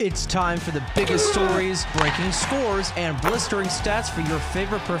It's time for the biggest stories, breaking scores, and blistering stats for your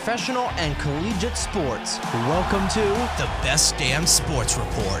favorite professional and collegiate sports. Welcome to the Best Damn Sports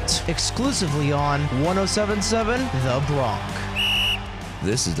Report, exclusively on 107.7 The Bronx.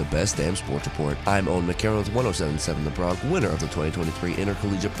 This is the Best Damn Sports Report. I'm Owen McCarron with 107.7 The Bronx, winner of the 2023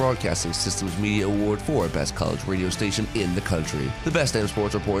 Intercollegiate Broadcasting Systems Media Award for Best College Radio Station in the country. The Best Damn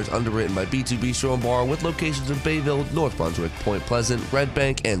Sports Report is underwritten by B2 Bistro and Bar with locations in Bayville, North Brunswick, Point Pleasant, Red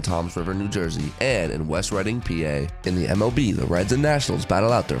Bank, and Toms River, New Jersey, and in West Reading, PA. In the MLB, the Reds and Nationals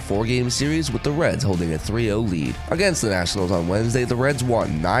battle out their four-game series with the Reds holding a 3-0 lead. Against the Nationals on Wednesday, the Reds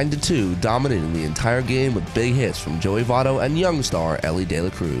won 9-2, dominating the entire game with big hits from Joey Votto and young star Ellie De La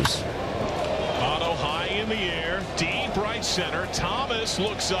Cruz. Votto high in the air, deep right center. Thomas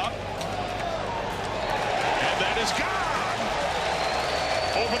looks up, and that is gone.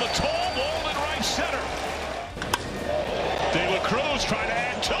 Over the tall wall in right center. De La Cruz trying to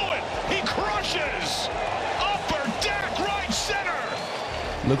add to it. He crushes. Upper deck right center.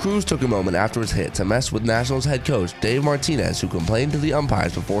 La Cruz took a moment after his hit to mess with Nationals head coach Dave Martinez, who complained to the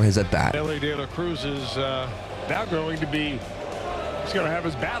umpires before his at-bat. Ellie De La Cruz is now going to be. He's going to have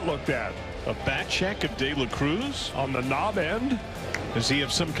his bat looked at. A bat check of De La Cruz on the knob end. Does he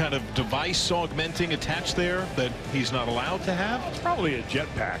have some kind of device augmenting attached there that he's not allowed to have? It's probably a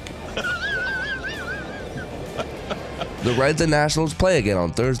jetpack. The Reds and Nationals play again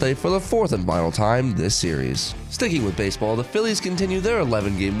on Thursday for the fourth and final time this series. Sticking with baseball, the Phillies continue their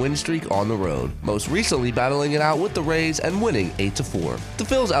 11-game win streak on the road, most recently battling it out with the Rays and winning 8-4. The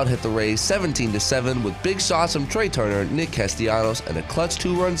Phils out-hit the Rays 17-7 with big shots from Trey Turner, Nick Castellanos, and a clutch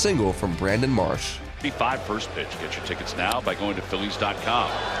two-run single from Brandon Marsh. 55 first pitch. Get your tickets now by going to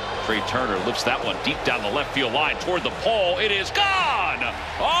Phillies.com. Trey Turner lifts that one deep down the left field line toward the pole. It is gone!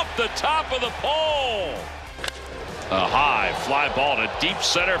 Off the top of the pole! A high fly ball to deep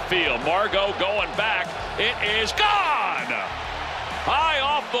center field. Margot going back. It is gone! High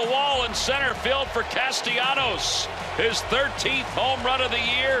off the wall in center field for Castellanos. His 13th home run of the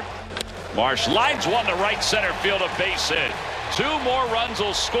year. Marsh lines one to right center field, a base hit. Two more runs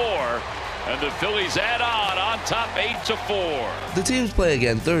will score. And the Phillies add on top 8-4. The teams play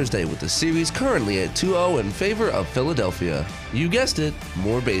again Thursday with the series currently at 2-0 in favor of Philadelphia. You guessed it,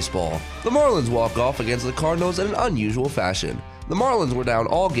 more baseball. The Marlins walk off against the Cardinals in an unusual fashion. The Marlins were down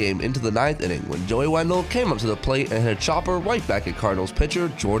all game into the ninth inning when Joey Wendell came up to the plate and hit a chopper right back at Cardinals pitcher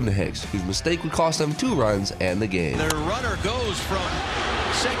Jordan Hicks, whose mistake would cost them 2 runs and the game. Their runner goes from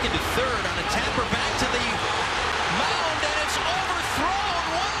second to third on a tapper back to the mound, and it's overthrown.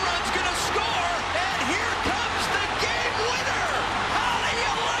 One run's going to score, and here comes the game winner. How do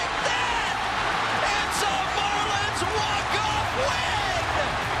you like that? It's a Marlins walk-off win.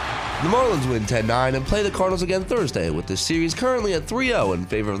 The Marlins win 10-9 and play the Cardinals again Thursday, with the series currently at 3-0 in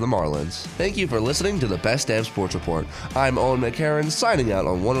favor of the Marlins. Thank you for listening to the Best Damn Sports Report. I'm Owen McCarron, signing out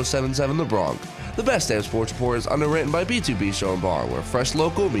on 107.7 The Bronx. The Best Damn Sports Report is underwritten by B2 Bistro and Bar, where fresh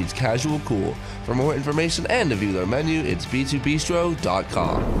local meets casual cool. For more information and to view their menu, it's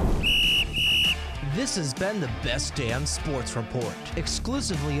b2bistro.com. This has been the Best Damn Sports Report,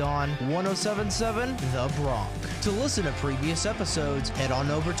 exclusively on 107.7 The Bronx. To listen to previous episodes, head on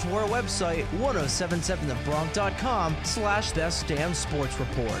over to our website, 1077thebronx.com/Best Damn Sports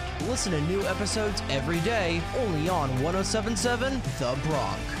Report. Listen to new episodes every day, only on 107.7 The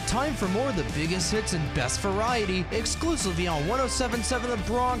Bronx. Time for more of the biggest hits and best variety, exclusively on 107.7 The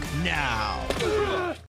Bronx now.